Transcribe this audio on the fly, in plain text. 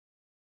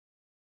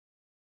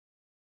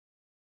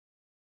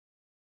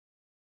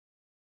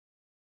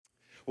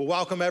Well,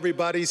 welcome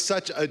everybody.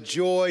 Such a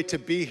joy to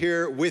be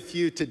here with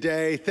you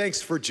today.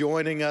 Thanks for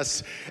joining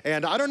us.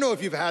 And I don't know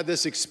if you've had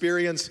this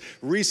experience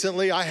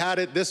recently. I had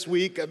it this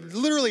week.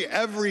 Literally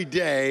every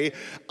day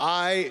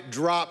I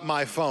drop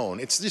my phone.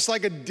 It's just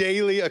like a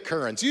daily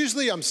occurrence.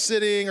 Usually I'm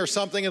sitting or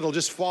something, it'll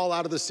just fall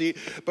out of the seat,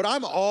 but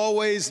I'm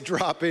always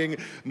dropping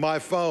my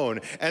phone.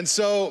 And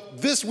so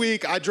this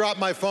week I dropped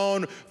my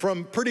phone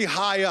from pretty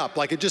high up,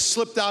 like it just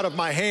slipped out of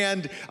my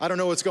hand. I don't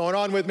know what's going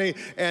on with me.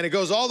 And it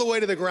goes all the way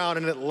to the ground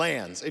and it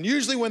lands. And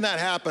usually when that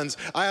happens,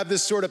 I have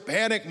this sort of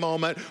panic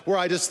moment where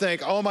I just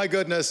think, oh my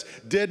goodness,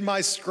 did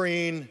my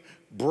screen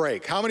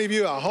break? How many of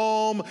you at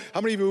home,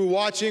 how many of you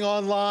watching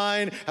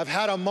online have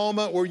had a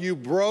moment where you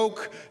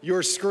broke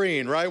your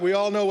screen, right? We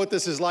all know what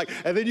this is like.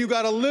 And then you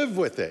got to live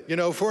with it,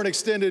 for an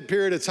extended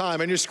period of time.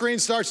 And your screen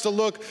starts to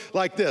look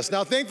like this.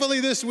 Now,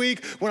 thankfully this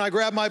week, when I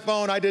grabbed my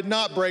phone, I did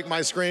not break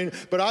my screen,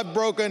 but I've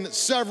broken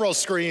several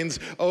screens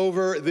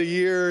over the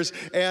years.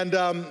 And,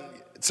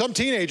 some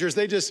teenagers,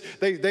 they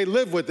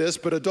live with this,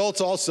 but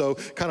adults also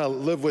kind of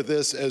live with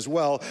this as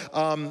well.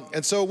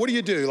 And so what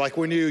do? Like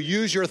when you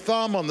use your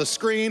thumb on the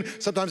screen,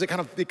 sometimes it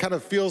kind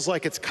of feels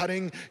like it's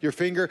cutting your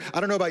finger. I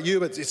don't know about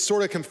you, but it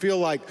sort of can feel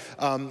like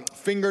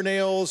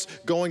fingernails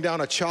going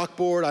down a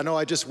chalkboard. I know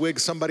I just wigged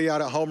somebody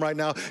out at home right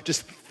now,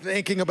 just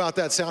thinking about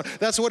that sound.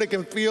 That's what it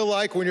can feel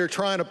like when you're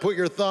trying to put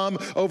your thumb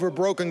over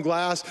broken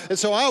glass. And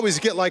so I always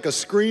get like a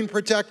screen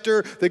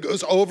protector that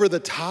goes over the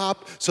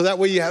top, so that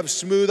way you have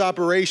smooth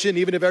operation,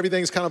 even if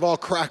everything's kind of all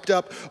cracked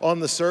up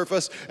on the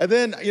surface. And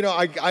then,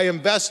 I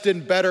invest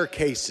in better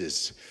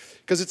cases,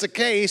 because it's a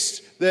case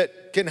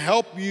that can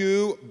help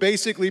you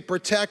basically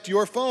protect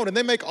your phone. And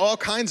they make all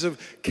kinds of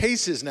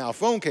cases now,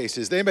 phone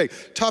cases. They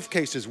make tough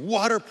cases,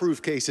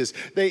 waterproof cases.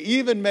 They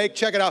even make,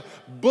 check it out,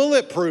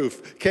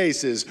 bulletproof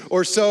cases,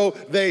 or so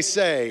they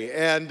say.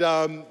 And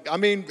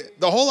the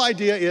whole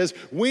idea is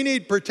we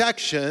need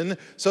protection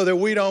so that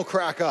we don't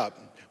crack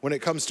up when it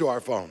comes to our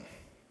phone.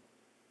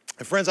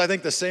 And friends, I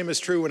think the same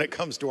is true when it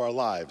comes to our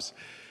lives.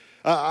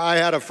 I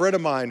had a friend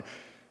of mine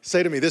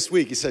say to me this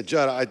week, he said,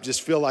 Judd, I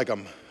just feel like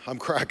I'm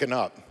cracking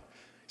up.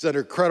 He's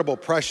under incredible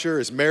pressure.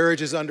 His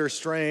marriage is under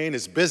strain.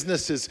 His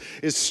business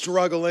is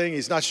struggling.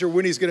 He's not sure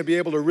when he's going to be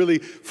able to really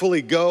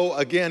fully go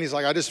again. He's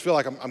like, I just feel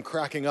like I'm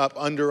cracking up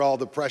under all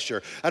the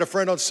pressure. I had a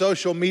friend on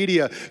social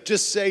media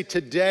just say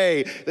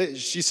today,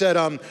 she said,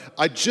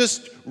 I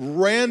just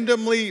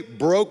randomly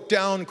broke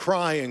down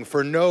crying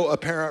for no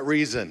apparent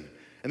reason.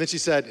 And then she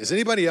said, is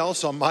anybody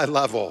else on my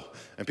level?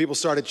 And people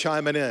started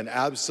chiming in,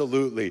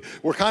 absolutely.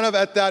 We're kind of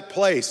at that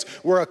place.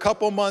 We're a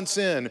couple months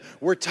in,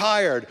 we're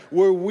tired,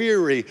 we're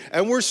weary,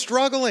 and we're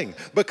struggling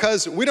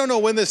because we don't know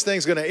when this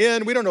thing's gonna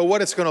end. We don't know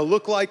what it's gonna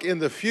look like in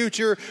the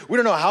future. We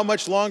don't know how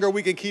much longer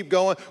we can keep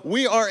going.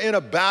 We are in a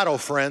battle,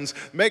 friends.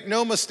 Make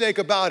no mistake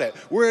about it.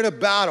 We're in a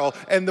battle,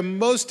 and the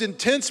most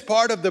intense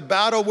part of the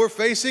battle we're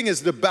facing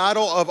is the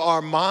battle of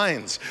our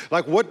minds.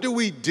 Like, what do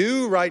we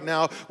do right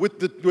now with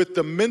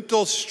the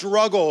mental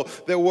struggle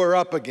that we're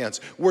up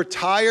against? We're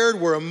tired,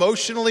 we're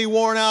emotionally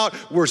worn out,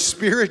 we're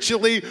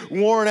spiritually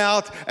worn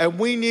out, and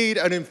we need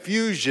an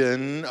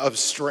infusion of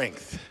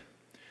strength.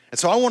 And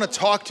so I want to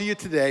talk to you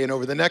today and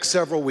over the next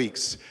several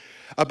weeks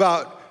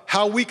about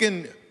how we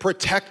can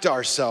protect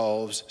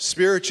ourselves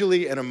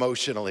spiritually and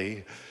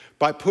emotionally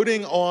by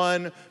putting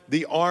on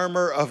the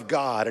armor of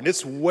God. And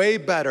it's way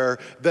better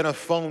than a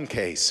phone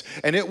case,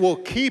 and it will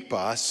keep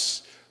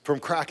us from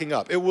cracking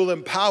up. It will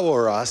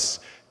empower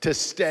us to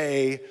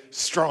stay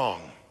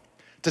strong.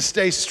 To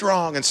stay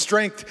strong. And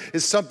strength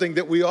is something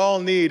that we all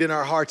need in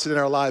our hearts and in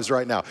our lives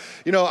right now.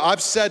 I've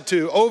said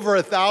to over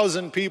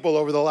 1,000 people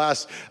over the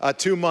last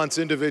 2 months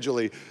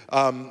individually,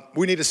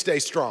 we need to stay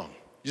strong.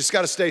 You just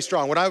got to stay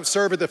strong. When I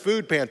serve at the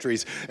food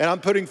pantries and I'm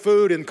putting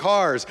food in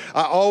cars,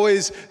 I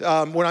always,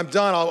 when I'm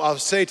done, I'll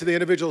say to the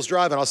individuals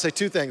driving, I'll say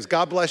 2 things.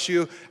 God bless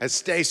you and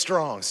stay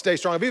strong. Stay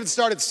strong. I've even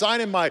started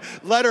signing my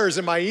letters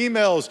and my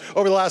emails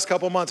over the last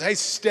couple months. Hey,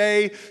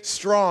 stay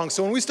strong.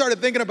 So when we started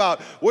thinking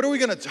about what are we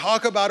going to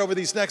talk about over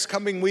these next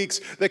coming weeks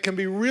that can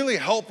be really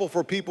helpful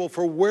for people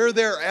for where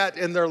they're at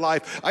in their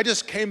life, I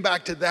just came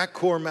back to that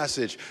core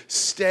message.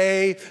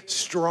 Stay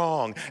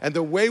strong. And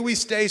the way we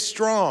stay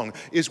strong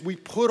is we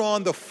put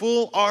on the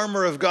full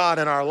armor of God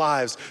in our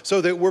lives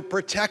so that we're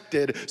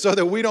protected, so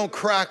that we don't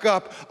crack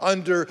up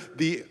under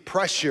the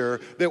pressure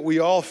that we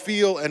all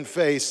feel and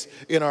face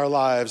in our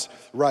lives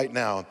right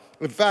now.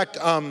 In fact,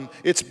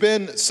 it's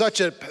been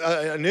such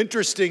an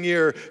interesting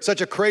year,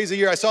 such a crazy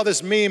year. I saw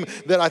this meme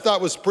that I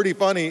thought was pretty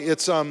funny.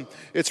 It's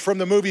from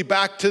the movie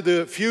Back to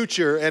the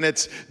Future, and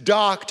it's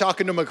Doc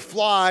talking to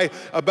McFly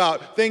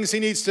about things he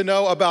needs to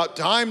know about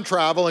time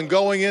travel and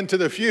going into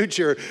the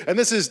future. And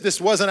this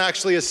wasn't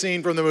actually a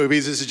scene from the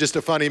movies. This is just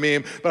a funny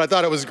meme, but I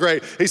thought it was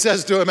great. He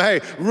says to him,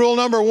 hey, rule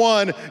number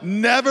 1,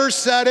 never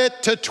set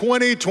it to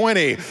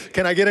 2020.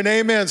 Can I get an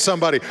amen,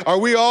 somebody? Are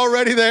we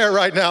already there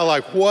right now?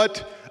 Like,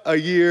 what a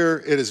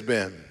year it has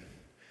been.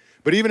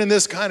 But even in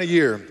this kind of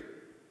year,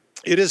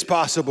 it is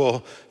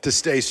possible to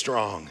stay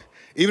strong.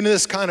 even in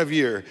this kind of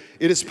year,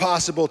 it is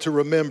possible to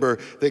remember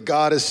that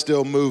God is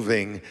still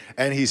moving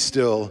and he's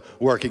still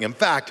working. In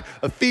fact,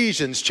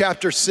 Ephesians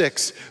chapter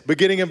 6,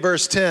 beginning in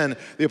verse 10,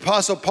 the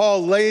Apostle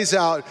Paul lays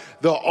out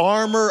the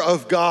armor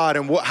of God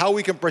and how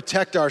we can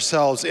protect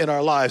ourselves in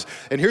our lives.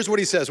 And here's what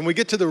he says. When we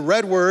get to the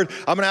red word,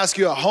 I'm going to ask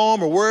you at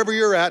home or wherever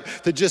you're at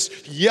to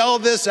just yell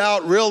this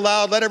out real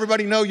loud. Let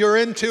everybody know you're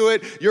into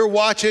it, you're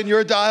watching,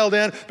 you're dialed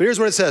in. But here's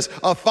what it says.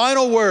 A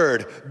final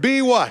word.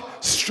 Be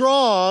what?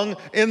 Strong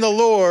in the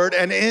Lord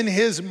and in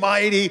his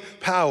mighty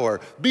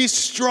power. Be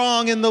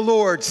strong in the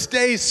Lord.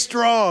 Stay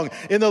strong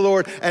in the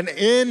Lord and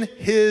in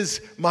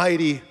his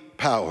mighty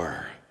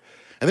power.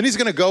 And then he's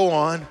going to go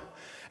on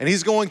and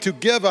he's going to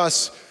give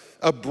us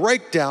a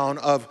breakdown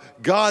of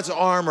God's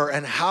armor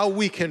and how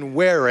we can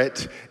wear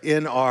it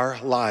in our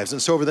lives.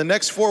 And so over the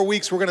next 4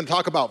 weeks, we're going to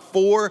talk about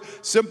 4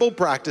 simple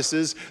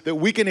practices that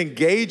we can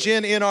engage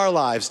in our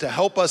lives to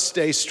help us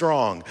stay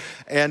strong.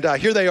 And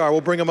here they are.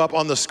 We'll bring them up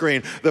on the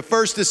screen. The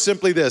first is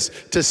simply this,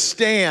 to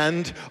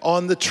stand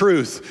on the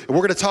truth. And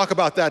we're going to talk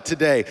about that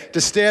today, to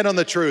stand on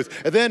the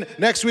truth. And then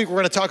next week, we're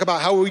going to talk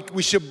about how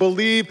we should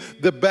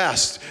believe the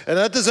best. And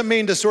that doesn't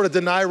mean to sort of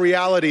deny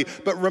reality,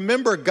 but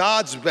remember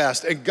God's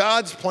best and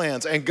God's plans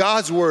and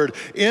God's word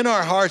in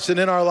our hearts and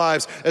in our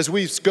lives as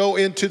we go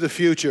into the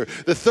future.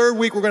 The third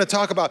week, we're going to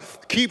talk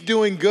about keep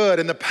doing good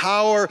and the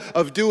power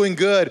of doing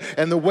good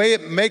and the way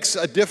it makes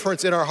a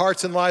difference in our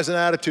hearts and lives and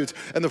attitudes.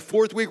 And the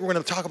fourth week, we're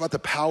going to talk about the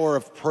power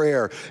of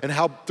prayer and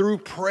how through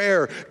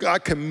prayer,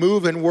 God can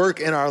move and work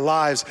in our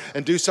lives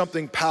and do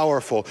something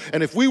powerful.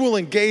 And if we will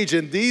engage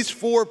in these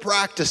 4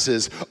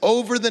 practices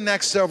over the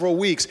next several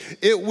weeks,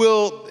 it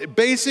will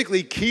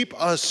basically keep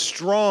us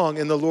strong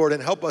in the Lord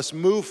and help us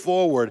move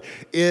forward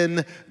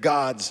in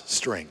God's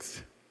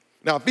strength.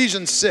 Now,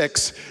 Ephesians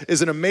 6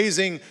 is an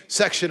amazing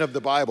section of the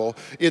Bible.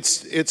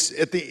 It's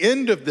at the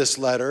end of this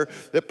letter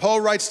that Paul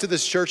writes to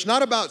this church,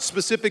 not about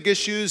specific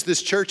issues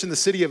this church in the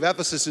city of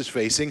Ephesus is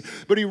facing,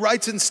 but he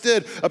writes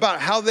instead about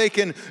how they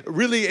can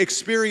really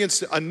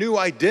experience a new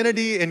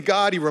identity in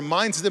God. He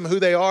reminds them who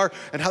they are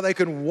and how they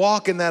can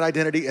walk in that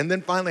identity, and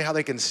then finally how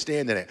they can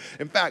stand in it.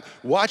 In fact,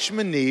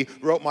 Watchman Nee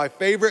wrote my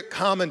favorite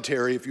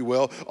commentary, if you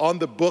will, on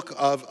the book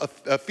of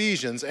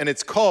Ephesians, and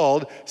it's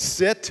called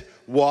Sit,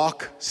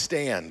 Walk,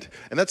 Stand.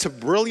 And that's a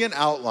brilliant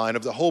outline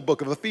of the whole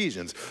book of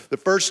Ephesians. The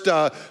first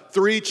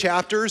 3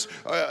 chapters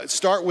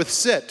start with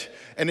sit.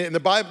 And in the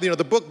Bible,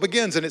 the book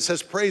begins and it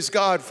says, praise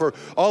God for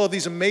all of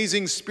these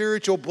amazing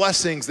spiritual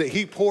blessings that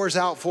he pours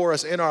out for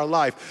us in our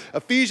life.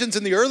 Ephesians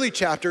in the early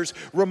chapters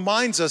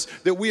reminds us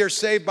that we are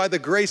saved by the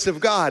grace of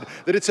God,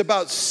 that it's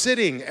about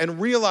sitting and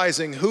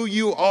realizing who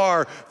you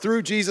are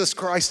through Jesus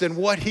Christ and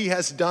what he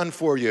has done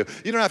for you.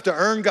 You don't have to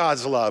earn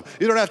God's love.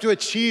 You don't have to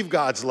achieve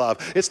God's love.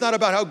 It's not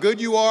about how good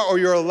you are or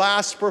your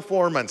last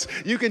performance.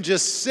 You can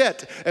just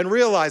sit and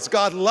realize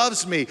God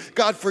loves me.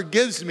 God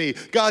forgives me.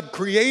 God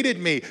created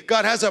me.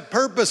 God has a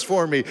purpose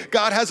for me.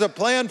 God has a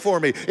plan for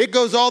me. It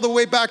goes all the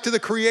way back to the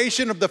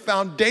creation of the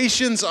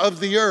foundations of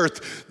the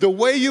earth. The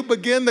way you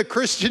begin the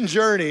Christian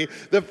journey,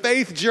 the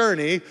faith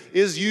journey,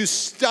 is you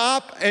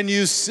stop and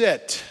you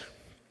sit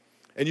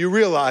and you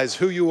realize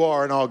who you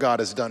are and all God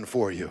has done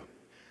for you.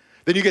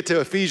 Then you get to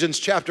Ephesians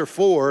chapter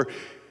 4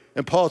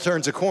 and Paul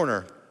turns a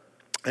corner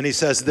and he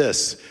says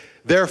this,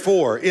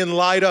 therefore, in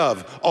light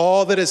of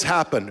all that has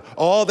happened,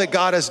 all that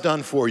God has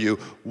done for you,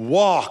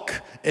 walk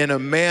in a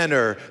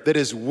manner that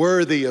is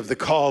worthy of the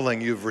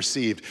calling you've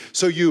received.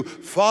 So you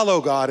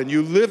follow God and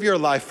you live your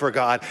life for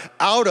God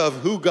out of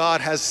who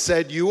God has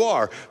said you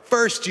are.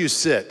 First you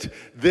sit,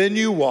 then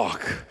you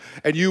walk.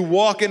 And you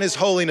walk in his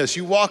holiness,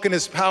 you walk in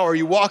his power,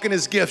 you walk in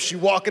his gifts, you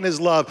walk in his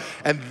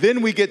love. And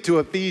then we get to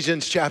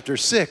Ephesians chapter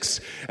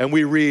 6 and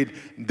we read,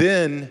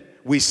 then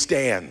we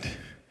stand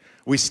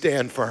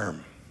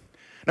firm.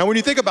 Now, when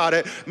you think about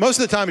it, most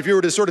of the time, if you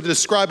were to sort of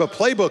describe a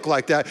playbook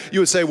like that,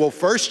 you would say, well,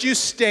 first you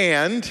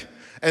stand,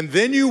 and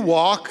then you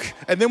walk,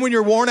 and then when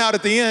you're worn out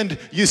at the end,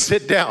 you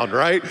sit down,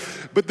 right?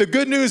 But the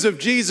good news of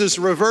Jesus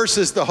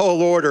reverses the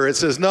whole order. It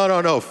says,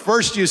 no.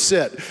 First you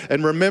sit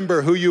and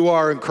remember who you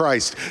are in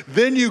Christ.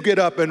 Then you get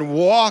up and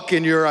walk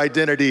in your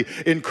identity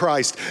in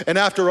Christ. And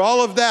after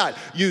all of that,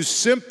 you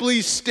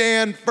simply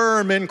stand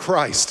firm in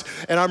Christ.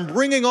 And I'm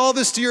bringing all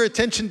this to your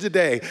attention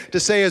today to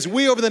say, as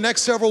we over the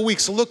next several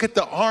weeks look at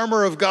the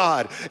armor of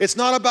God, it's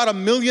not about a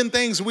million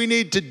things we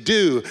need to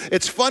do.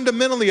 It's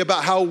fundamentally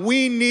about how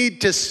we need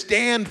to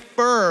stand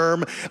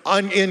firm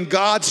in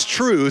God's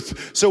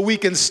truth so we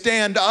can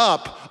stand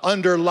up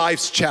under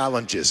life's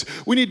challenges.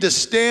 We need to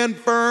stand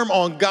firm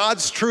on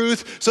God's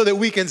truth so that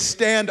we can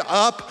stand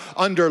up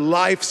under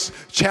life's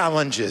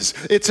challenges.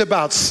 It's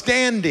about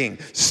standing,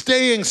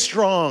 staying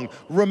strong,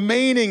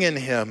 remaining in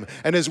him.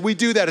 And as we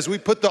do that, as we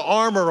put the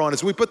armor on,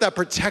 as we put that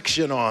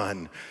protection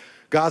on,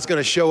 God's going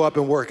to show up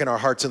and work in our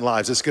hearts and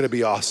lives. It's going to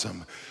be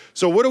awesome.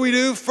 So what do we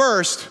do?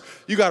 First,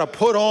 you got to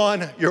put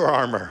on your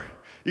armor.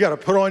 You got to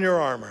put on your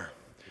armor.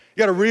 You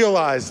got to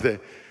realize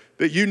that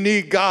you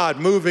need God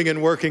moving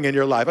and working in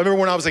your life. I remember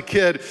when I was a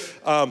kid,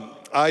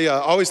 I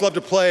always loved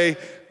to play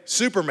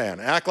Superman,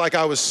 act like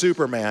I was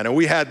Superman. And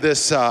we had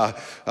this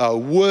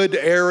wood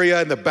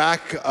area in the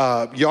back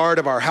yard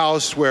of our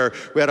house where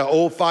we had an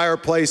old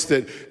fireplace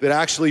that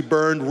actually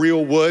burned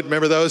real wood.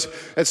 Remember those?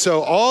 And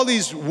so all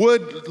these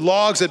wood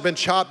logs had been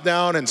chopped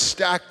down and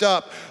stacked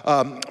up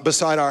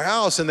beside our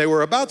house, and they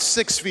were about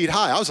 6 feet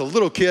high. I was a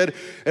little kid,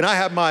 and I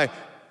had my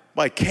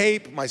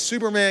cape, my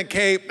Superman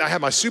cape. I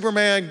had my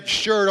Superman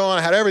shirt on.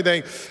 I had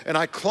everything. And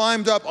I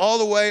climbed up all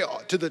the way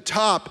to the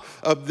top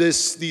of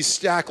these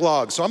stack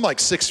logs. So I'm like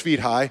 6 feet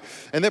high.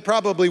 And they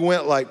probably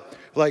went like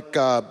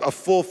a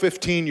full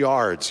 15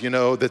 yards,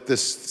 that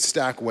this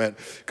stack went,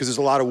 because there's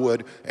a lot of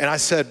wood. And I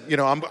said,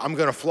 I'm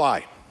going to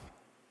fly.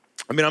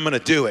 I'm going to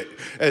do it.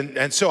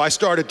 And so I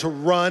started to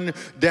run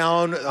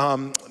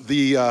down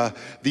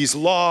these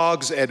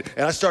logs, and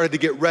I started to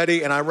get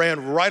ready, and I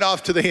ran right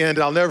off to the end, and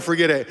I'll never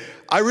forget it.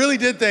 I really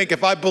did think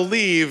if I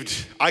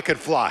believed, I could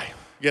fly,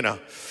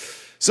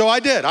 So I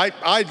did.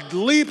 I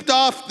leaped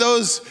off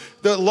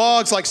the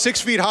logs like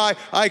 6 feet high.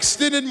 I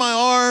extended my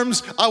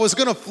arms. I was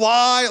going to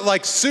fly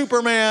like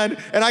Superman.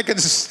 And I can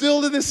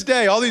still to this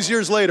day, all these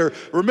years later,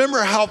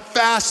 remember how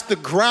fast the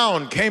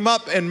ground came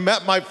up and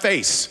met my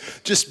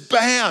face. Just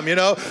bam,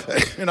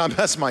 And I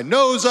messed my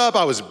nose up.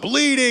 I was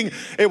bleeding.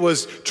 It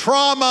was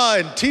trauma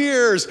and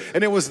tears.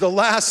 And it was the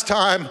last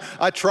time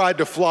I tried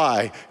to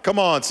fly. Come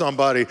on,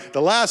 somebody.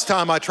 The last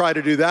time I tried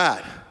to do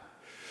that.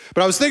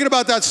 But I was thinking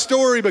about that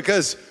story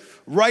because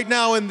right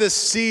now in this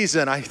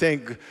season, I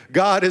think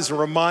God is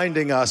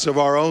reminding us of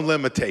our own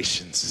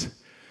limitations.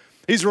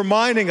 He's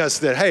reminding us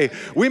that, hey,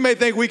 we may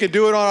think we can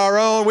do it on our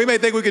own. We may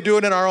think we could do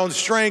it in our own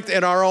strength,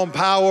 in our own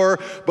power.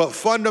 But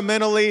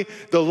fundamentally,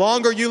 the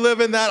longer you live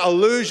in that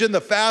illusion,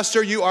 the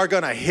faster you are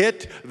going to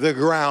hit the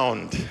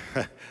ground.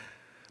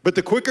 But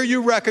the quicker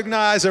you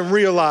recognize and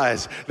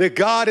realize that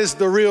God is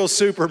the real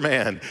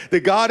Superman,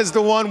 that God is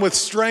the one with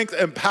strength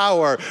and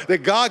power, that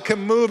God can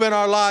move in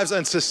our lives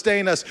and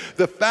sustain us,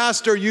 the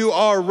faster you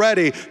are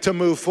ready to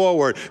move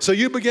forward. So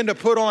you begin to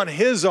put on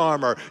His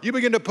armor. You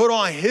begin to put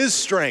on His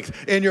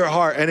strength in your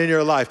heart and in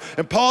your life.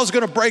 And Paul's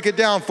going to break it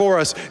down for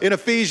us in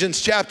Ephesians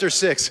chapter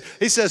 6.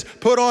 He says,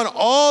 put on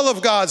all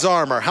of God's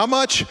armor. How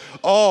much?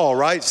 All,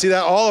 right? See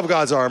that? All of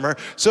God's armor.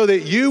 So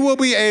that you will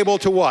be able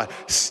to what?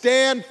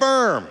 Stand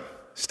firm.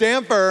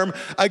 Stand firm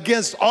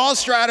against all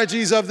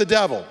strategies of the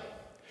devil.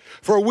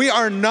 For we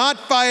are not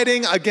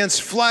fighting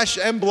against flesh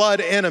and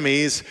blood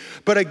enemies,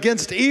 but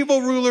against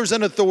evil rulers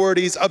and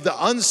authorities of the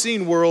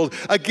unseen world,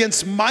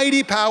 against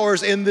mighty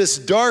powers in this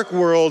dark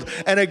world,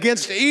 and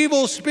against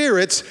evil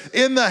spirits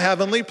in the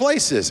heavenly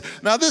places.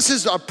 Now, this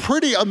is a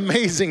pretty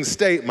amazing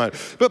statement.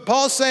 But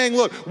Paul's saying,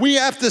 look, we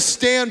have to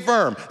stand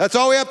firm. That's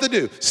all we have to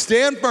do.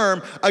 Stand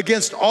firm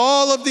against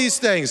all of these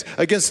things,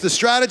 against the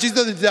strategies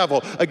of the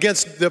devil,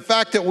 against the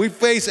fact that we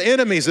face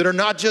enemies that are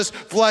not just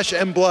flesh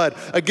and blood,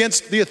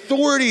 against the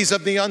authorities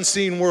of the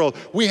unseen world.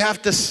 We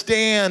have to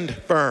stand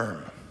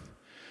firm.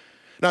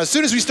 Now, as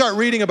soon as we start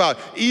reading about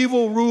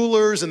evil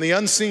rulers and the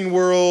unseen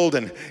world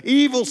and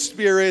evil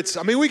spirits,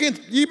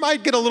 you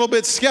might get a little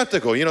bit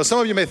skeptical. Some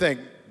of you may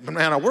think,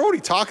 man, what are we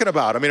talking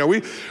about? Are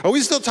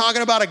we still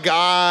talking about a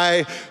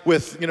guy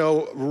with,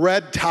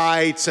 red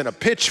tights and a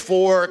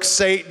pitchfork,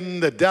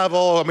 Satan, the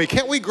devil?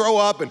 Can't we grow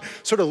up and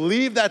sort of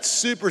leave that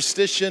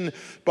superstition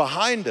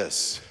behind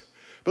us?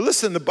 But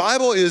listen, the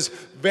Bible is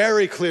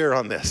very clear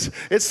on this.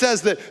 It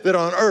says that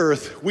on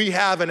earth, we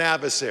have an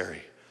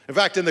adversary. In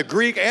fact, in the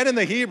Greek and in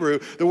the Hebrew,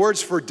 the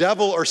words for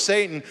devil or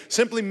Satan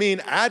simply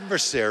mean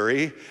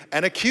adversary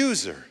and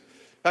accuser.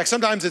 In fact,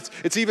 sometimes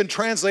it's even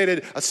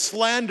translated a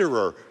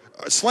slanderer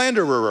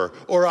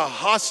or a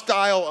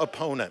hostile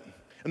opponent.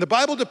 And the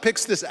Bible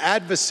depicts this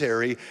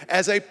adversary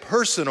as a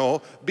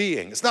personal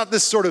being. It's not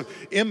this sort of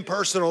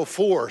impersonal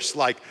force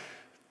like,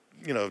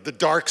 the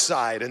dark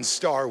side in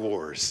Star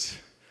Wars.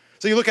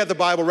 So you look at the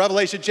Bible,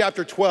 Revelation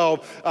chapter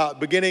 12,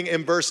 beginning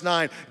in verse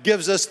 9,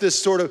 gives us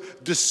this sort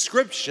of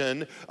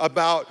description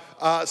about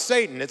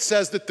Satan. It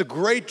says that the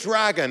great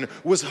dragon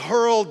was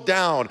hurled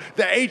down,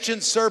 the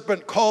ancient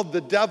serpent called the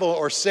devil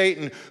or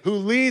Satan, who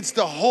leads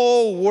the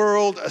whole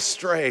world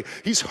astray.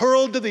 He's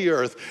hurled to the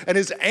earth, and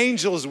his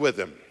angels with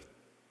him.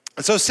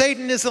 And so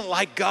Satan isn't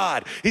like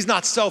God. He's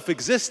not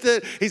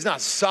self-existent. He's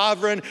not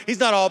sovereign. He's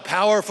not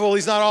all-powerful.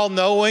 He's not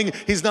all-knowing.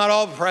 He's not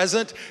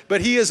all-present. But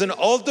he is an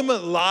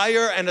ultimate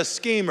liar and a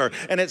schemer.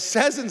 And it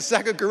says in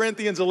 2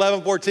 Corinthians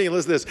 11:14,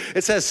 listen to this.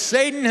 It says,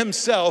 Satan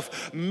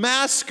himself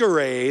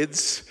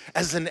masquerades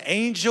as an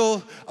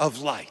angel of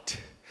light.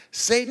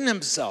 Satan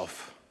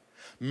himself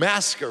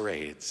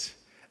masquerades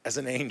as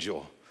an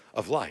angel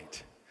of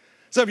light.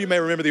 Some of you may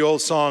remember the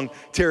old song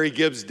Terry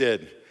Gibbs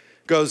did.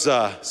 Goes,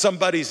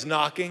 somebody's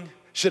knocking.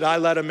 Should I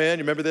let him in?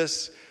 You remember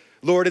this?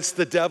 Lord, it's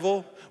the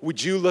devil.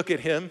 Would you look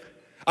at him?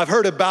 I've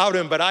heard about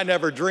him, but I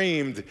never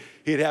dreamed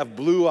he'd have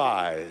blue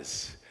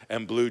eyes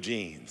and blue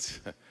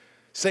jeans.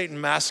 Satan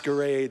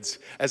masquerades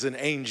as an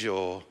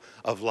angel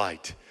of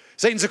light.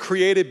 Satan's a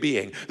created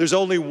being. There's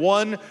only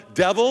one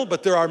devil,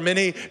 but there are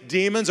many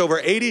demons. Over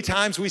 80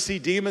 times we see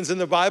demons in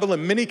the Bible.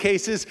 In many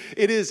cases,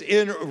 it is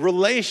in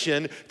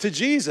relation to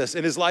Jesus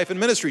in his life and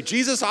ministry.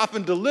 Jesus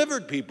often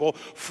delivered people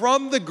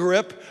from the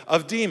grip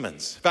of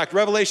demons. In fact,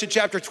 Revelation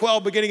chapter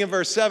 12, beginning in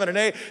verse 7 and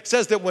 8,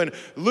 says that when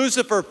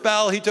Lucifer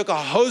fell, he took a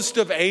host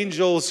of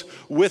angels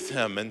with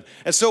him.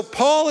 And so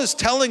Paul is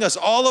telling us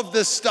all of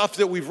this stuff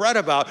that we've read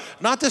about,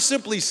 not to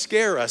simply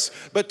scare us,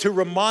 but to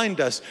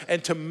remind us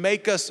and to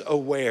make us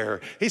aware.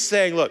 He's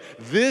saying, look,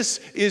 this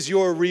is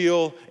your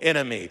real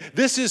enemy.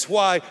 This is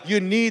why you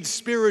need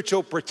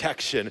spiritual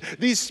protection.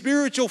 These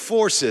spiritual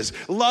forces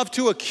love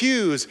to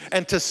accuse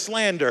and to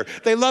slander.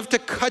 They love to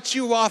cut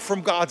you off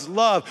from God's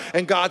love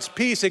and God's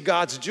peace and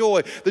God's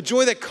joy, the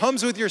joy that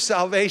comes with your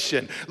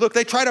salvation. Look,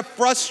 they try to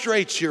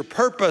frustrate your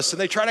purpose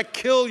and they try to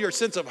kill your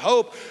sense of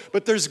hope,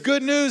 but there's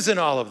good news in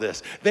all of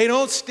this. They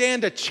don't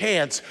stand a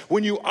chance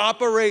when you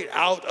operate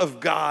out of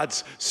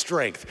God's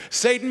strength.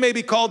 Satan may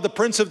be called the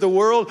prince of the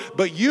world,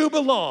 but you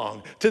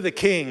belong to the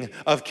King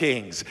of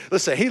Kings.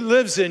 Listen, he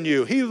lives in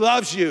you. He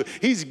loves you.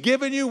 He's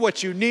given you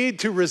what you need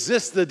to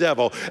resist the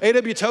devil.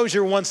 A.W.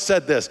 Tozer once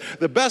said this: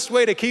 the best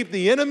way to keep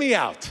the enemy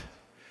out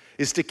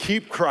is to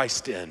keep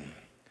Christ in.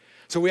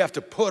 So we have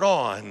to put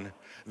on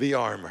the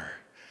armor.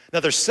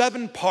 Now, there's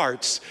 7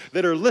 parts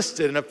that are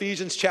listed in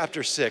Ephesians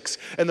chapter 6,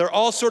 and they're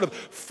all sort of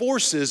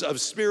forces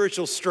of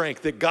spiritual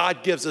strength that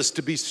God gives us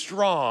to be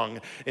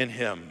strong in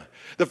him.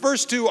 The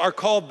first 2 are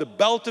called the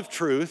belt of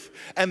truth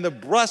and the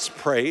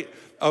breastplate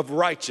of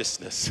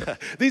righteousness.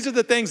 These are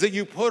the things that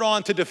you put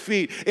on to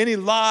defeat any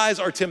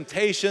lies or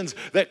temptations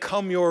that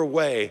come your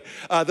way.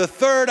 The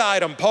third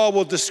item Paul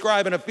will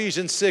describe in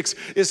Ephesians 6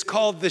 is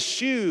called the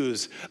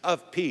shoes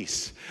of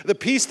peace. The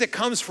peace that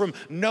comes from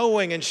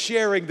knowing and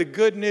sharing the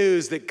good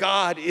news that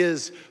God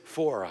is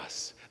for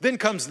us. Then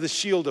comes the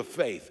shield of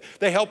faith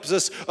that helps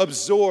us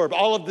absorb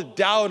all of the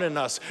doubt in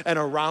us and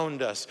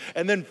around us.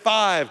 And then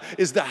 5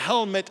 is the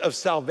helmet of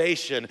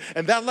salvation.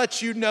 And that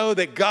lets you know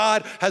that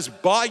God has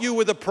bought you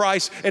with a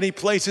price and he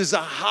places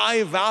a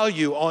high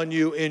value on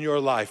you in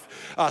your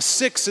life.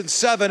 6 and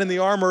 7 in the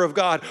armor of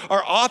God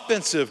are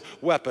offensive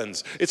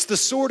weapons. It's the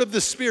sword of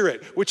the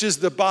Spirit, which is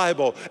the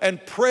Bible,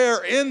 and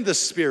prayer in the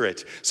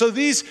Spirit. So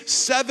these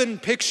 7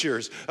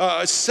 pictures,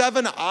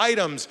 7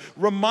 items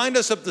remind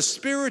us of the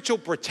spiritual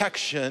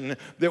protection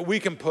that we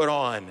can put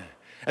on.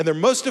 And they're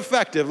most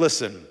effective,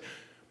 listen,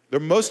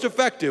 they're most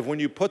effective when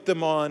you put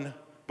them on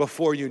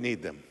before you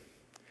need them.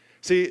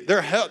 See,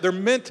 they're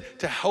meant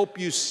to help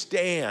you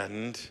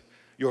stand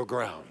your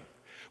ground,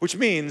 which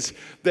means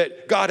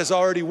that God has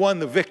already won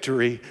the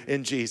victory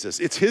in Jesus.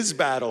 It's his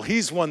battle.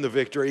 He's won the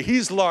victory.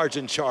 He's large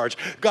in charge.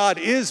 God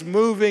is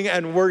moving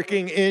and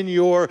working in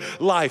your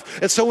life.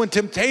 And so when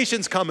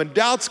temptations come and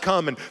doubts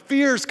come and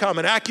fears come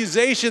and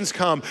accusations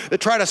come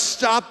that try to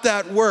stop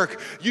that work,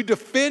 you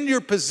defend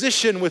your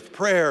position with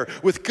prayer,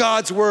 with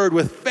God's word,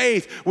 with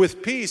faith,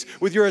 with peace,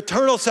 with your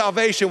eternal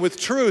salvation, with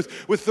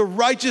truth, with the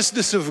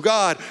righteousness of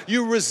God.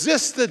 You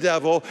resist the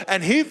devil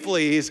and he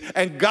flees,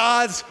 and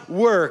God's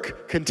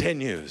work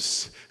continues.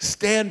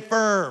 Stand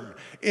firm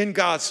in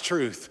God's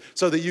truth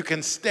so that you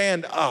can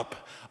stand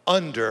up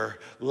under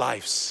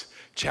life's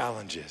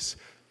challenges.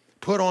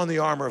 Put on the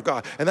armor of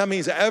God. And that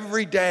means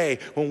every day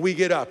when we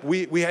get up,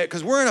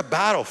 because we're in a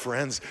battle,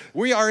 friends.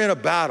 We are in a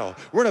battle.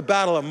 We're in a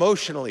battle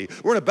emotionally.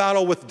 We're in a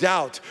battle with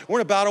doubt. We're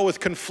in a battle with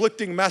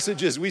conflicting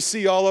messages we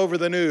see all over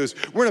the news.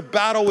 We're in a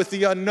battle with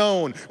the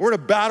unknown. We're in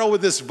a battle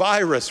with this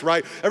virus,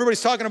 right?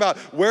 Everybody's talking about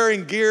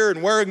wearing gear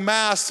and wearing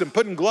masks and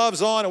putting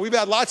gloves on. And we've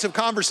had lots of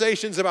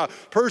conversations about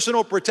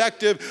personal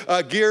protective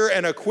gear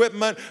and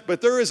equipment. But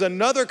there is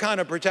another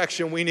kind of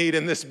protection we need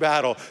in this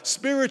battle,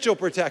 spiritual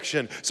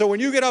protection. So when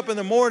you get up in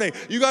the morning,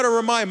 you got to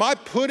remind, am I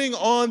putting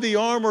on the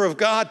armor of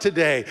God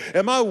today?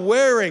 Am I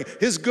wearing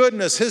his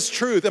goodness, his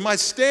truth? Am I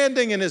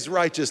standing in his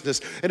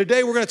righteousness? And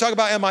today we're going to talk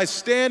about, am I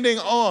standing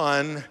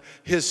on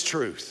his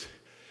truth?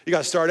 You got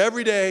to start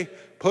every day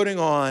putting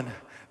on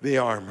the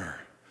armor.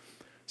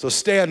 So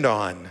stand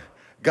on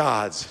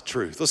God's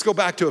truth. Let's go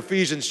back to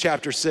Ephesians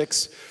chapter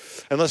 6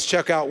 and let's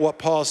check out what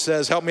Paul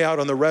says. Help me out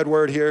on the red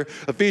word here.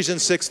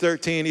 Ephesians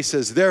 6:13, he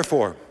says,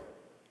 therefore,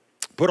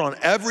 put on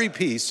every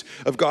piece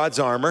of God's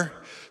armor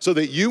so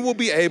that you will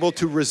be able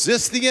to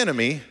resist the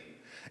enemy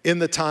in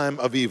the time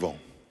of evil.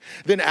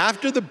 Then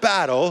after the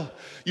battle,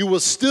 you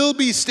will still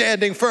be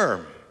standing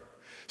firm.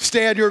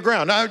 Stand your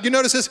ground. Now, you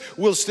notice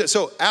this?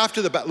 So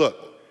after the battle,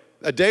 look,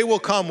 a day will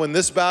come when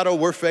this battle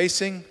we're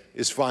facing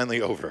is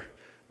finally over.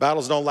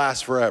 Battles don't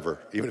last forever,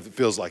 even if it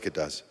feels like it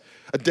does.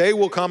 A day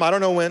will come, I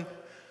don't know when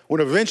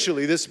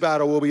eventually this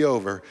battle will be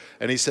over.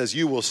 And he says,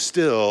 you will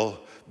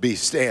still be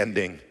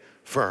standing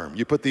firm.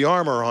 You put the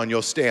armor on,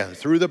 you'll stand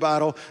through the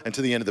battle and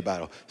to the end of the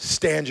battle.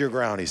 Stand your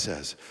ground, he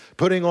says.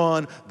 Putting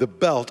on the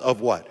belt of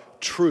what?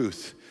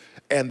 Truth.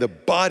 And the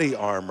body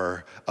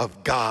armor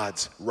of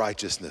God's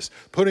righteousness.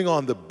 Putting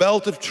on the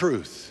belt of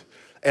truth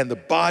and the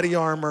body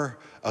armor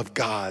of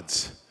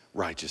God's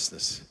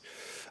righteousness.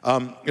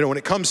 When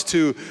it comes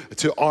to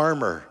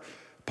armor,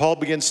 Paul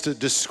begins to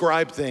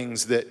describe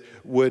things that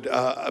would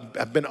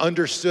have been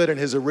understood in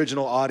his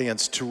original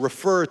audience to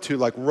refer to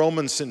like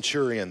Roman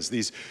centurions,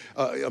 these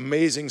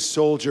amazing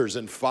soldiers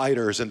and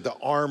fighters, and the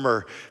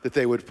armor that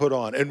they would put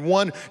on. And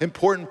one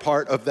important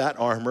part of that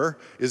armor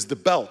is the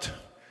belt.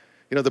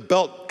 You know, the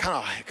belt kind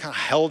of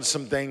held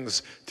some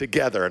things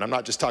together, and I'm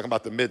not just talking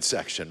about the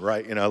midsection,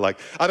 right? You know, like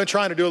I've been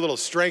trying to do a little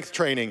strength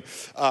training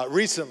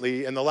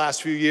recently in the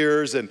last few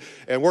years, and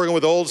working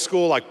with old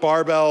school like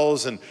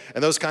barbells and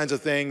those kinds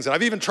of things. And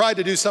I've even tried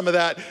to do some of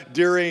that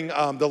during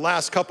the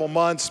last couple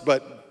months,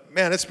 but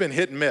man, it's been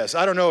hit and miss.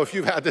 I don't know if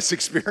you've had this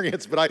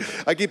experience, but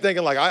I keep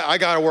thinking like, I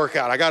gotta work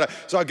out.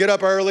 So I get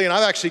up early, and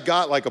I've actually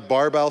got like a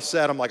barbell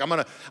set. I'm like, I'm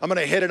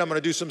gonna hit it. I'm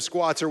gonna do some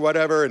squats or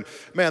whatever. And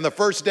man, the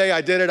first day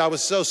I did it, I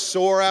was so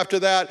sore after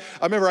that.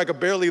 I remember I could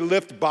barely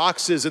lift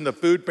boxes in the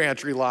food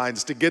pantry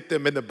lines to get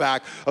them in the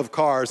back of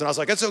cars. And I was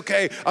like, it's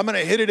okay. I'm gonna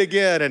hit it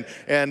again.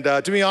 And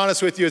to be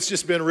honest with you, it's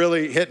just been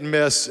really hit and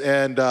miss.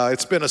 And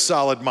it's been a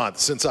solid month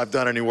since I've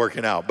done any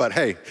working out. But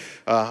hey,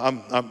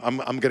 I'm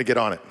gonna get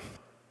on it.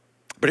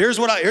 But here's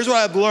what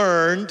I've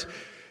learned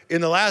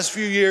in the last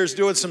few years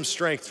doing some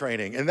strength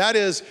training, and that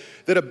is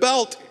that a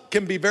belt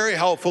can be very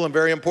helpful and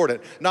very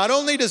important. Not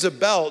only does a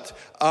belt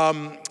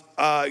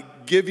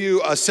give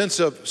you a sense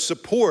of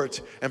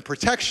support and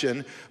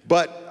protection,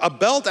 but a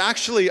belt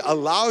actually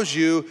allows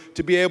you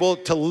to be able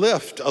to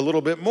lift a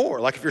little bit more.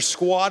 Like if you're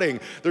squatting,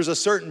 there's a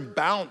certain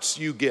bounce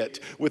you get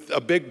with a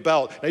big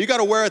belt. Now you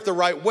gotta wear it the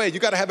right way. You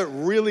gotta have it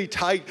really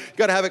tight. You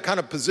gotta have it kind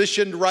of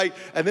positioned right,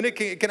 and then it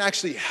can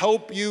actually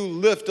help you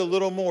lift a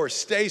little more.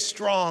 Stay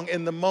strong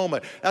in the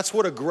moment. That's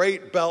what a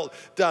great belt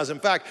does. In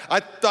fact, I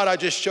thought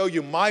I'd just show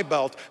you my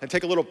belt and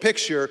take a little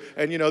picture.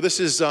 And you know, this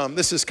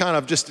is kind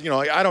of just, you know,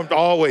 I don't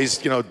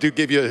always, you know,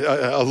 give you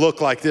a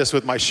look like this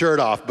with my shirt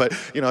off, but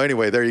you know,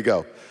 anyway, there you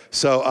go.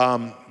 So, I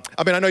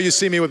mean, I know you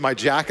see me with my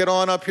jacket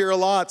on up here a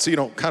lot, so you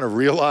don't kind of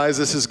realize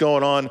this is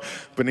going on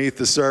beneath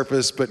the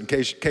surface, but in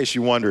case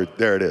you wondered,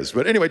 there it is.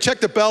 But anyway,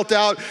 check the belt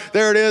out.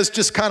 There it is,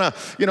 just kind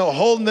of, you know,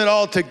 holding it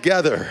all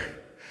together.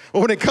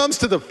 Well, when it comes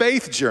to the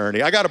faith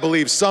journey, I got to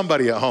believe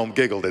somebody at home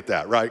giggled at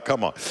that, right?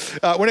 Come on.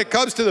 When it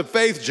comes to the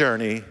faith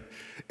journey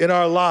in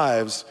our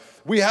lives,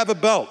 we have a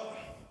belt.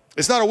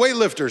 It's not a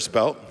weightlifter's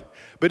belt,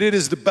 but it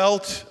is the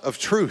belt of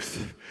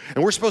truth.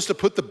 And we're supposed to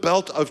put the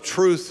belt of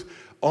truth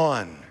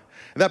on.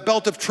 And that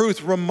belt of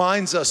truth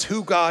reminds us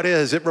who God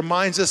is. It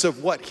reminds us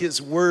of what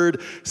His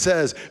Word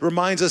says. It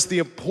reminds us the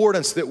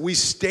importance that we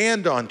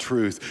stand on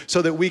truth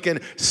so that we can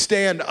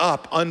stand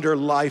up under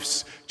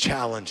life's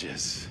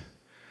challenges.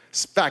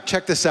 In fact,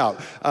 check this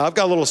out. I've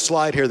got a little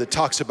slide here that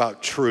talks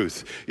about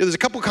truth. You know, there's a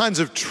couple kinds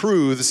of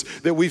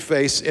truths that we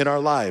face in our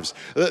lives.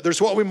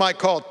 There's what we might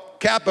call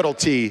capital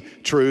T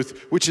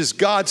truth, which is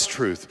God's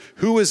truth.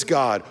 Who is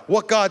God?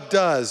 What God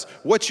does?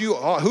 What you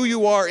are, who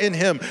you are in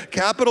Him.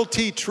 Capital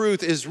T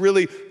truth is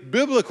really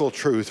biblical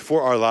truth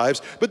for our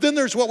lives. But then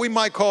there's what we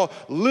might call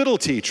little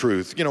t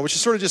truth, you know, which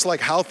is sort of just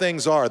like how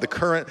things are, the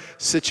current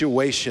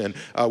situation,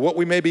 what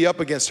we may be up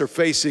against or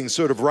facing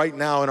sort of right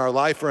now in our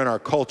life or in our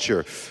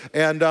culture.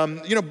 And,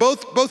 you know,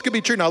 both could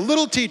be true. Now,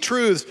 little t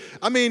truths,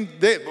 I mean,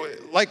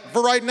 like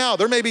for right now,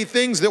 there may be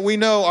things that we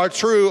know are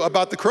true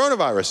about the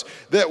coronavirus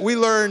that we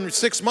learned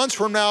 6 months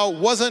from now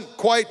wasn't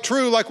quite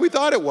true like we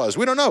thought it was.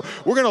 We don't know.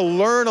 We're going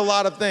to learn a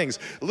lot of things.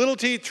 Little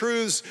t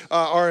truths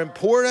are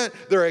important.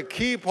 They're a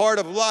key part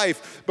of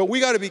life, but we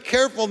got to be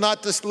careful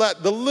not to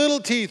let the little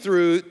t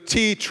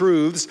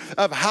truths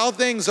of how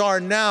things are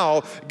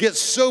now get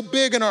so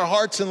big in our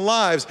hearts and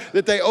lives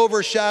that they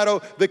overshadow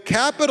the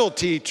capital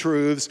T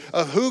truths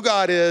of who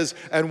God is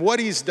and what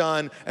He's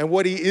done and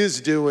what He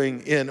is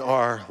doing in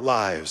our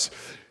lives.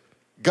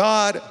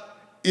 God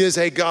is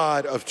a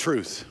God of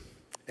truth,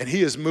 and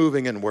He is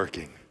moving and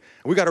working.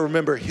 We got to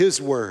remember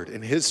His word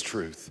and His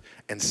truth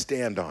and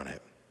stand on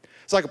it.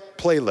 It's like a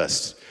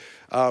playlist.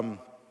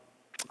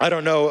 I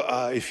don't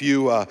know if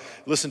you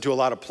listen to a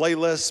lot of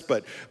playlists,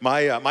 but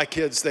my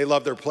kids, they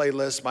love their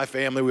playlists. My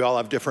family, we all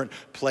have different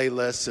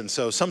playlists. And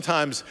so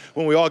sometimes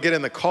when we all get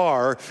in the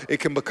car, it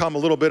can become a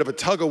little bit of a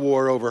tug of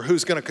war over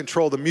who's going to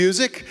control the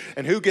music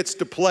and who gets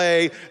to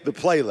play the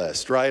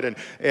playlist, right?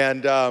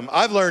 And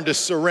I've learned to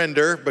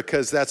surrender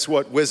because that's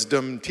what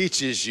wisdom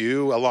teaches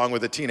you along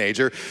with a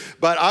teenager.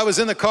 But I was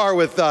in the car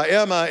with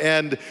Emma,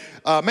 and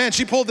man,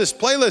 she pulled this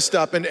playlist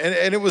up, and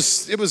it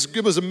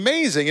was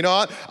amazing. You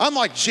know, I'm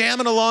like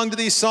jamming along to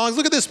these songs.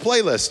 Look at this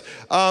playlist.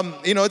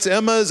 You know, it's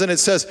Emma's, and it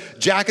says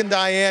Jack and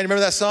Diane.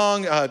 Remember that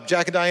song,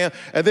 Jack and Diane?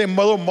 And then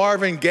little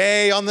Marvin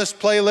Gaye on this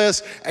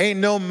playlist. Ain't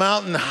no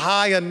mountain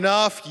high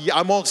enough.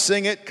 I won't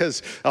sing it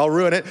because I'll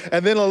ruin it.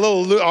 And then a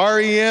little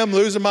REM,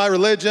 Losing My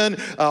Religion.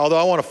 Although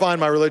I want to find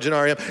my religion,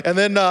 REM. And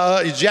then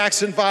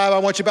Jackson 5, I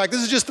Want You Back.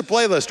 This is just the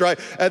playlist, right?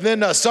 And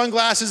then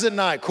Sunglasses at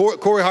Night.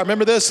 Corey Hart.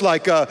 Remember this?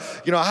 Like,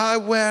 you know, I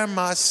wear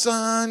my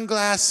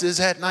sunglasses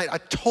at night. I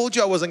told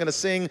you I wasn't going to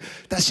sing.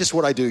 That's just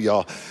what I do,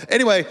 y'all.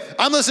 Anyway,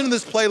 I'm listening to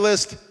this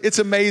playlist. It's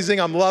amazing.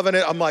 I'm loving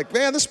it. I'm like,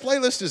 man, this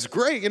playlist is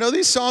great. You know,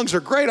 these songs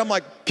are great. I'm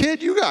like,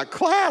 kid, you got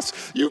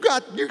class. You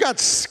got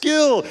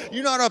skill.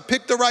 You know how to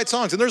pick the right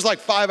songs. And there's like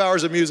 5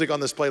 hours of music on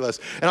this playlist.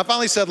 And I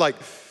finally said, like,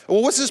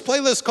 well, what's this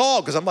playlist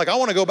called? Because I'm like, I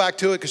want to go back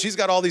to it because she's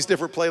got all these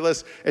different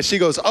playlists. And she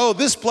goes, oh,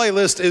 this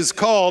playlist is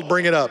called,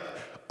 bring it up,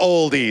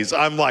 oldies.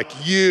 I'm like,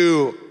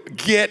 you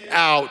get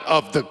out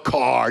of the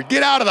car.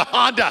 Get out of the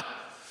Honda.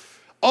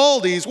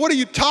 Oldies, what are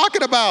you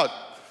talking about?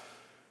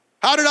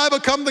 How did I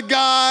become the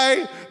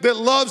guy that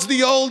loves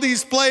the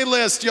oldies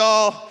playlist,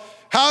 y'all?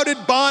 How did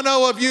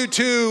Bono of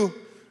U2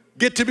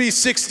 get to be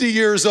 60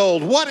 years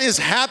old? What is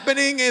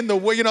happening in the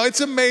way?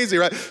 It's amazing,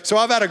 right? So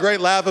I've had a great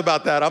laugh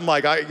about that. I'm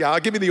like,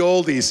 give me the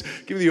oldies.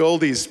 Give me the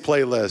oldies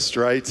playlist,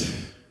 right?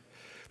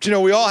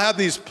 But we all have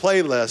these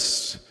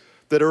playlists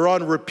that are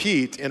on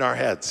repeat in our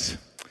heads.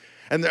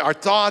 And our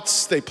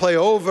thoughts, they play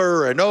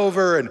over and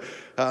over,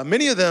 and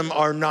many of them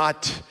are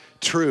not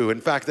true. In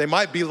fact, they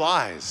might be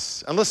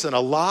lies. And listen, a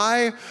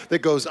lie that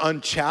goes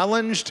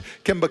unchallenged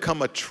can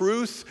become a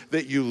truth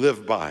that you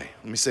live by.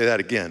 Let me say that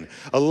again.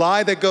 A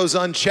lie that goes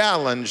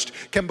unchallenged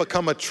can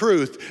become a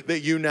truth that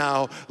you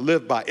now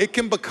live by. It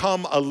can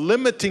become a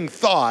limiting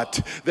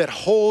thought that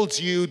holds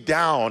you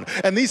down.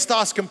 And these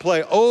thoughts can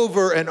play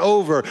over and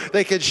over.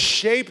 They can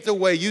shape the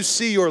way you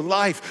see your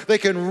life. They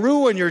can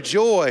ruin your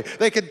joy.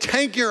 They can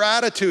tank your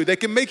attitude. They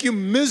can make you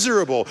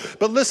miserable.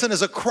 But listen,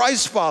 as a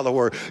Christ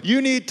follower, you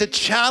need to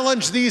challenge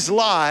these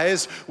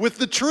lies with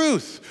the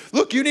truth.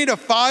 Look, you need to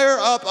fire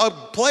up a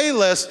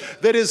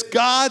playlist that is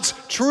God's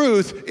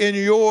truth in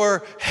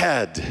your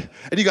head.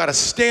 And you got to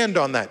stand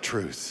on that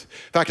truth.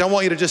 In fact, I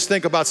want you to just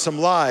think about some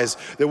lies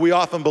that we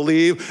often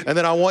believe, and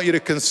then I want you to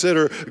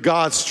consider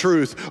God's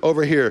truth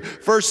over here.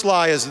 First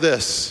lie is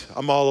this: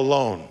 I'm all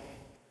alone.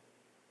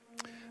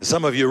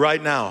 Some of you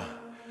right now,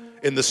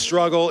 in the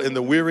struggle, in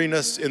the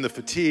weariness, in the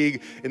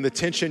fatigue, in the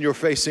tension you're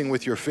facing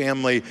with your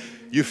family,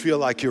 you feel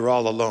like you're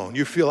all alone.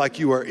 You feel like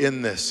you are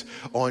in this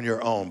on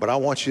your own. But I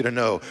want you to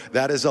know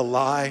that is a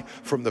lie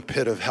from the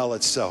pit of hell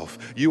itself.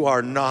 You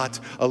are not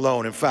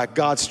alone. In fact,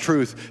 God's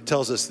truth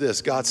tells us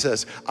this. God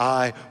says,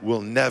 I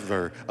will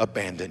never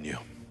abandon you.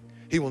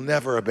 He will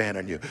never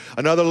abandon you.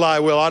 Another lie,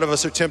 a lot of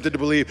us are tempted to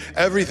believe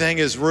everything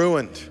is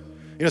ruined.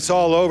 It's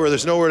all over.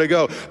 There's nowhere to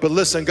go. But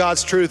listen,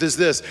 God's truth is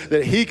this,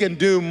 that He can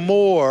do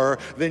more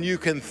than you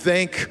can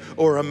think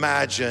or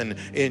imagine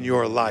in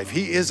your life.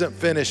 He isn't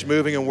finished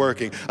moving and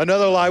working.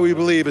 Another lie we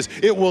believe is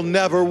it will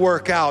never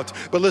work out.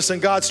 But listen,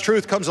 God's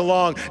truth comes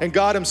along and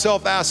God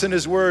Himself asks in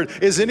His Word,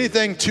 is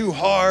anything too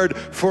hard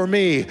for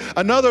me?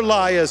 Another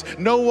lie is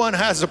no one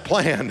has a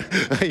plan.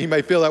 You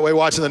may feel that way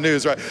watching the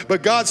news, right?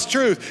 But God's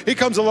truth, He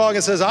comes along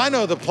and says, I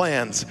know the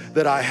plans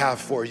that I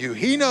have for you.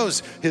 He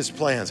knows His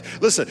plans.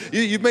 Listen,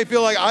 you may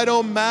feel like I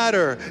don't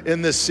matter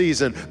in this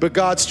season, but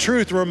God's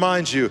truth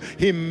reminds you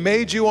He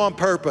made you on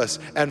purpose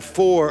and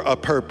for a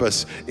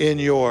purpose in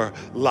your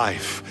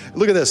life.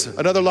 Look at this.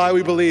 Another lie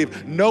we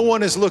believe, no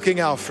one is looking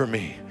out for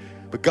me.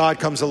 But God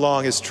comes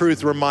along, His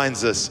truth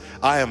reminds us,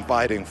 I am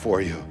fighting for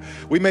you.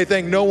 We may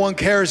think no one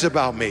cares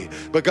about me,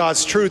 but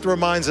God's truth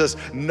reminds us,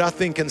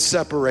 nothing can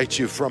separate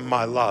you from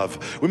my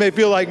love. We may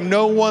feel like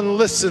no one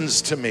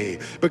listens to me,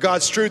 but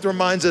God's truth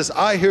reminds us,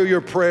 I hear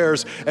your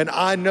prayers and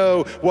I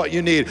know what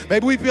you need.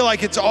 Maybe we feel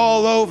like it's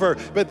all over,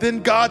 but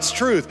then God's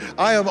truth,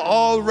 I am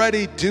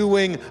already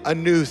doing a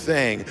new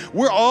thing.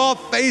 We're all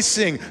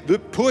facing the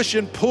push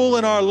and pull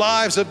in our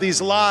lives of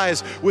these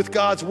lies with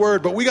God's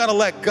word, but we got to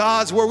let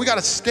God's word, we got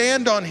to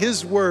stand on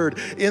His word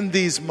in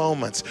these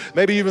moments.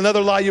 Maybe even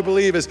another lie you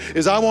believe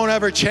is I won't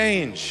ever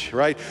change,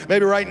 right?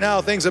 Maybe right now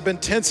things have been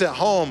tense at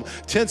home,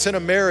 tense in a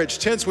marriage,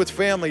 tense with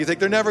family. You think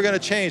they're never going to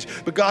change,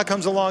 but God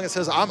comes along and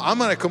says, I'm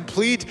going to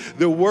complete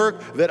the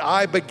work that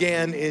I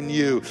began in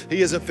you.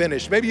 He isn't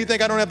finished. Maybe you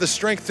think I don't have the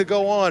strength to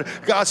go on.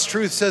 God's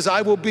truth says,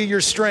 I will be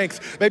your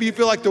strength. Maybe you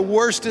feel like the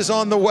worst is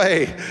on the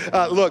way.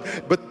 Look,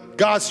 but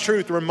God's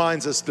truth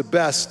reminds us the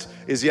best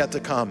is yet to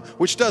come,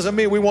 which doesn't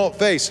mean we won't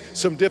face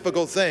some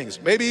difficult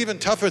things, maybe even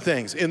tougher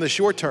things in the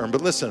short term.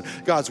 But listen,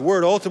 God's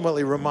word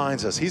ultimately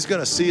reminds us He's going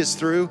to see us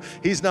through.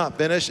 He's not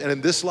finished. And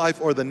in this life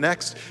or the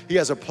next, He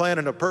has a plan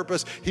and a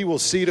purpose. He will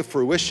see to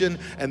fruition,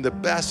 and the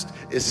best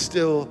is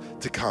still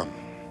to come.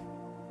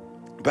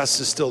 The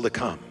best is still to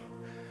come.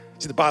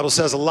 See, the Bible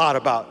says a lot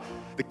about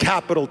the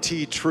capital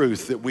T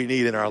truth that we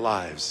need in our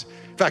lives.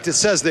 In fact, it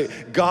says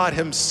that God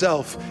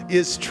Himself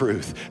is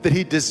truth, that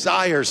He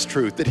desires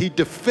truth, that He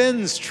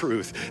defends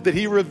truth, that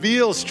He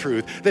reveals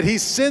truth, that He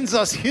sends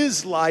us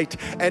His light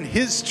and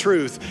His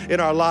truth in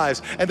our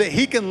lives, and that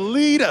He can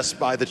lead us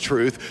by the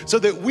truth so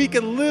that we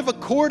can live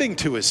according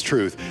to His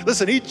truth.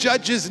 Listen, He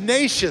judges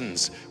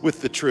nations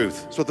with the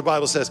truth. That's what the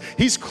Bible says.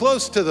 He's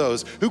close to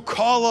those who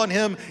call on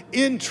Him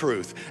in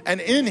truth, and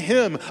in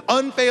Him,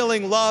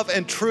 unfailing love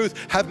and truth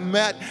have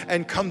met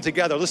and come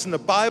together. Listen, the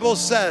Bible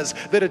says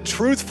that a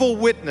truthful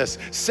witness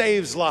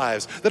saves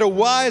lives, that a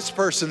wise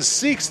person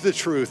seeks the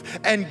truth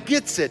and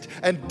gets it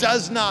and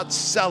does not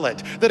sell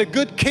it, that a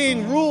good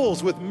king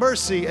rules with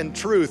mercy and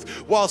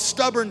truth, while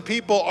stubborn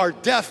people are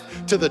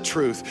deaf to the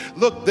truth.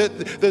 Look,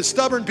 the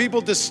stubborn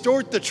people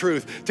distort the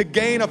truth to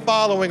gain a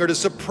following or to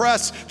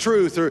suppress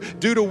truth or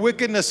due to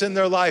wickedness in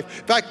their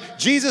life. In fact,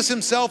 Jesus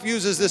Himself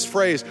uses this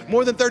phrase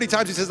more than 30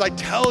 times. He says, I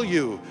tell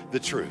you the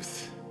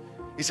truth.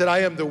 He said, I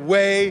am the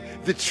way,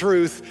 the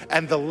truth,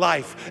 and the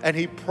life. And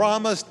he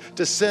promised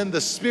to send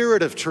the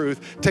Spirit of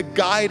truth to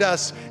guide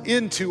us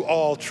into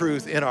all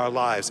truth in our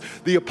lives.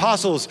 The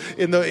apostles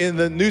in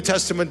the New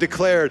Testament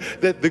declared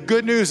that the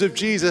good news of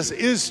Jesus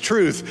is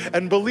truth,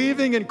 and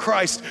believing in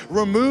Christ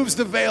removes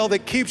the veil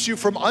that keeps you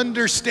from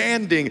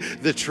understanding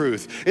the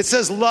truth. It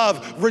says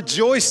love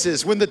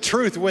rejoices when the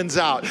truth wins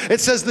out. It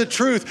says the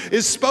truth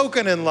is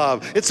spoken in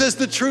love. It says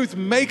the truth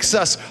makes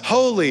us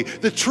holy.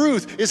 The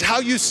truth is how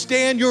you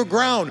stand your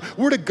ground.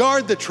 We're to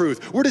guard the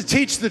truth. We're to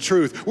teach the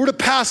truth. We're to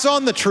pass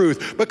on the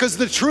truth, because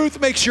the truth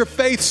makes your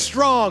faith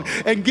strong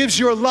and gives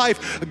your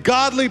life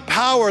godly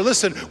power.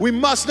 Listen, we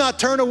must not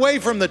turn away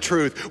from the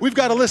truth. We've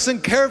got to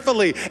listen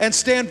carefully and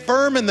stand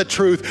firm in the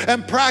truth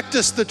and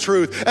practice the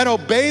truth and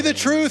obey the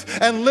truth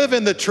and live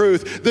in the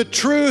truth. The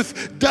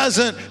truth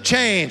doesn't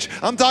change.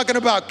 I'm talking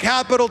about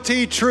capital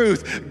T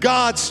truth,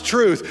 God's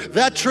truth.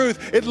 That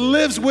truth, it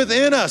lives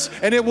within us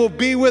and it will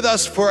be with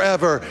us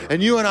forever.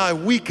 And you and I,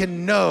 we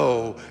can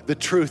know the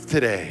truth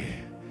today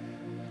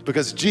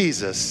because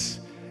Jesus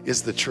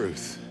is the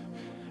truth,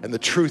 and the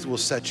truth will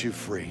set you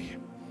free.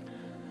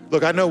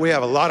 Look, I know we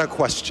have a lot of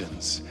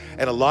questions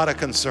and a lot of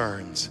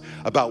concerns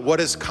about what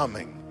is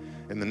coming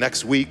in the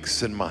next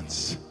weeks and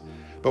months.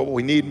 But what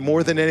we need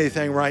more than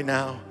anything right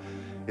now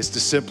is to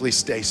simply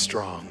stay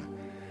strong.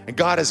 And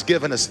God has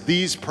given us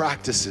these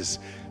practices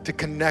to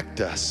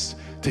connect us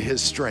to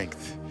his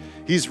strength.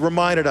 He's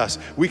reminded us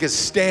we can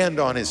stand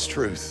on his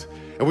truth.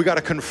 And we got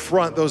to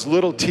confront those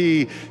little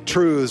t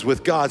truths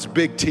with God's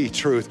big T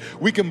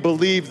truth. We can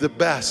believe the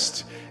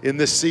best in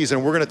this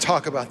season. We're going to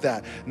talk about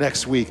that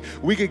next week.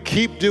 We can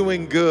keep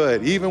doing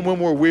good even when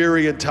we're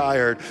weary and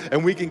tired.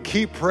 And we can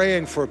keep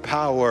praying for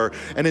power.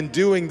 And in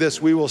doing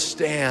this, we will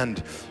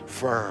stand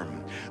firm.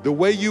 The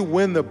way you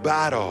win the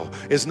battle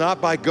is not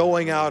by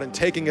going out and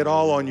taking it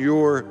all on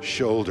your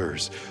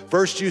shoulders.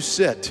 First, you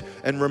sit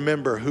and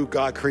remember who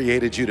God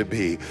created you to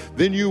be.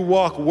 Then you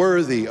walk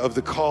worthy of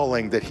the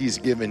calling that he's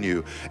given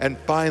you. And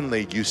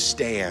finally, you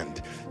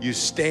stand. You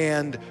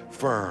stand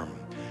firm.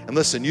 And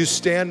listen, you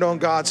stand on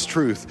God's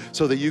truth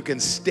so that you can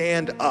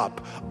stand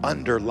up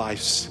under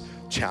life's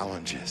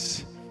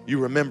challenges. You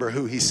remember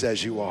who he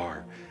says you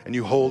are, and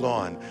you hold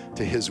on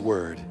to his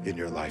word in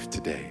your life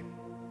today.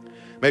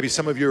 Maybe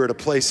some of you are at a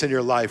place in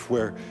your life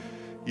where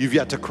you've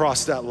yet to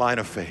cross that line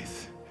of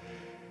faith.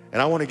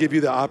 And I want to give you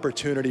the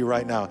opportunity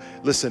right now.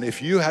 Listen,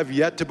 if you have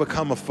yet to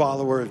become a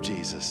follower of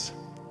Jesus,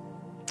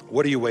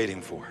 what are you waiting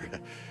for?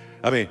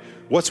 I mean,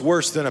 what's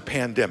worse than a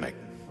pandemic?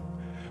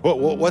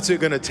 What's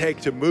it going to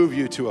take to move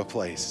you to a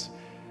place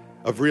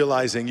of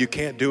realizing you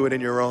can't do it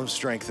in your own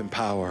strength and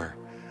power,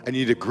 and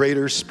you need a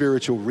greater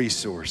spiritual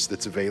resource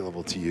that's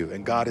available to you,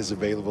 and God is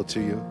available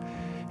to you.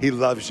 He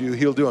loves you.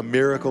 He'll do a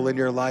miracle in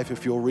your life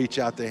if you'll reach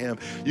out to him.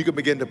 You can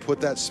begin to put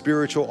that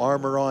spiritual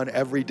armor on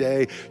every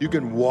day. You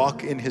can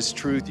walk in his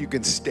truth. You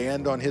can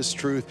stand on his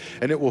truth,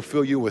 and it will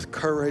fill you with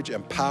courage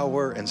and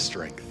power and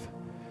strength.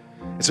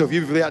 And so if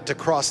you've yet to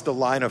cross the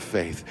line of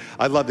faith,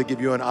 I'd love to give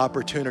you an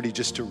opportunity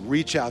just to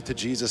reach out to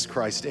Jesus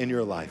Christ in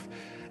your life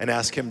and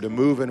ask him to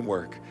move and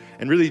work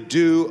and really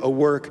do a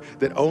work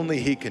that only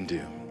he can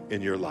do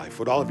in your life.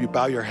 Would all of you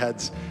bow your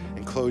heads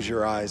and close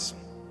your eyes?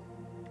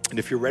 And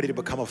if you're ready to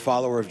become a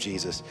follower of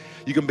Jesus,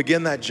 you can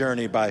begin that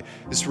journey by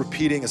just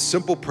repeating a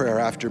simple prayer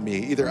after me,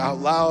 either out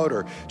loud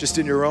or just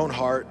in your own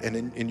heart and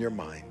in your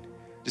mind.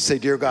 Just say,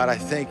 dear God, I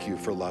thank you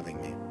for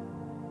loving me.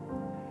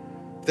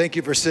 Thank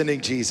you for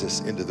sending Jesus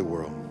into the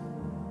world.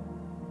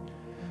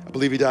 I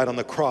believe he died on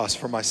the cross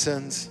for my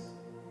sins.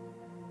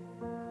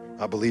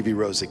 I believe he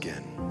rose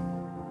again.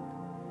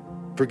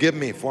 Forgive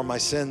me for my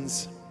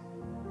sins.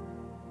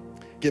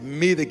 Give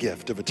me the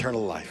gift of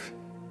eternal life.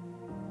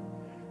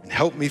 And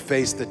help me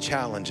face the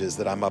challenges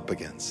that I'm up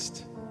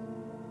against.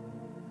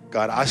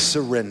 God, I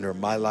surrender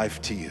my life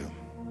to you.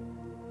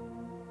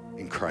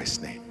 In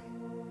Christ's name.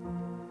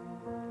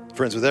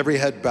 Friends, with every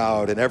head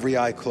bowed and every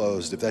eye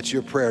closed, if that's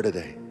your prayer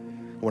today,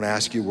 I want to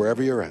ask you,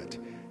 wherever you're at,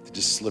 to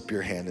just slip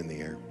your hand in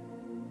the air.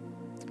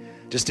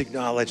 Just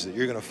acknowledge that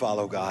you're going to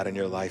follow God in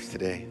your life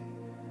today,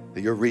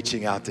 that you're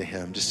reaching out to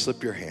him. Just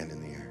slip your hand in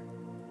the air.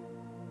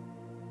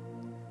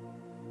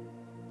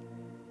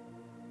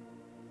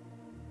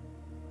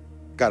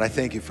 God, I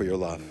thank you for your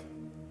love.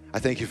 I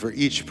thank you for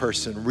each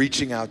person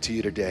reaching out to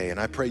you today,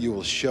 and I pray you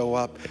will show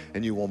up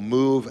and you will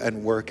move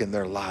and work in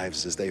their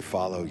lives as they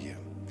follow you.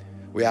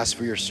 We ask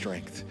for your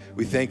strength.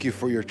 We thank you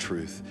for your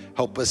truth.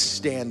 Help us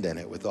stand in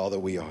it with all that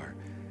we are.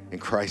 In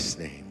Christ's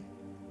name,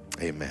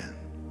 amen.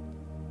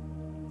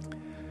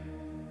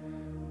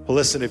 Well,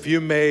 listen, if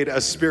you made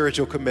a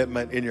spiritual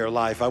commitment in your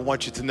life, I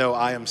want you to know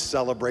I am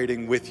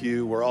celebrating with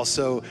you. We're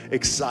also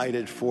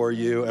excited for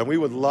you, and we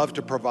would love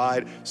to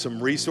provide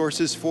some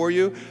resources for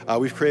you.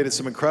 We've created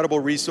some incredible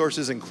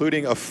resources,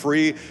 including a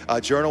free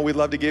journal we'd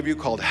love to give you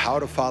called How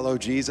to Follow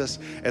Jesus.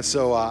 And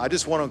so I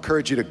just want to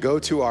encourage you to go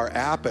to our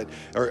app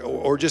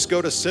or just go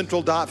to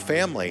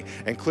central.family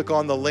and click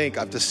on the link,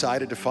 I've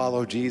decided to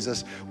follow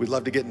Jesus. We'd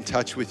love to get in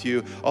touch with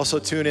you. Also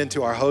tune in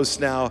to our hosts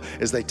now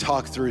as they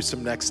talk through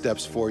some next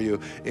steps for you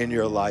in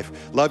your life.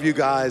 Love you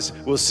guys.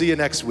 We'll see you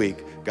next week.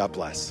 God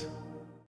bless.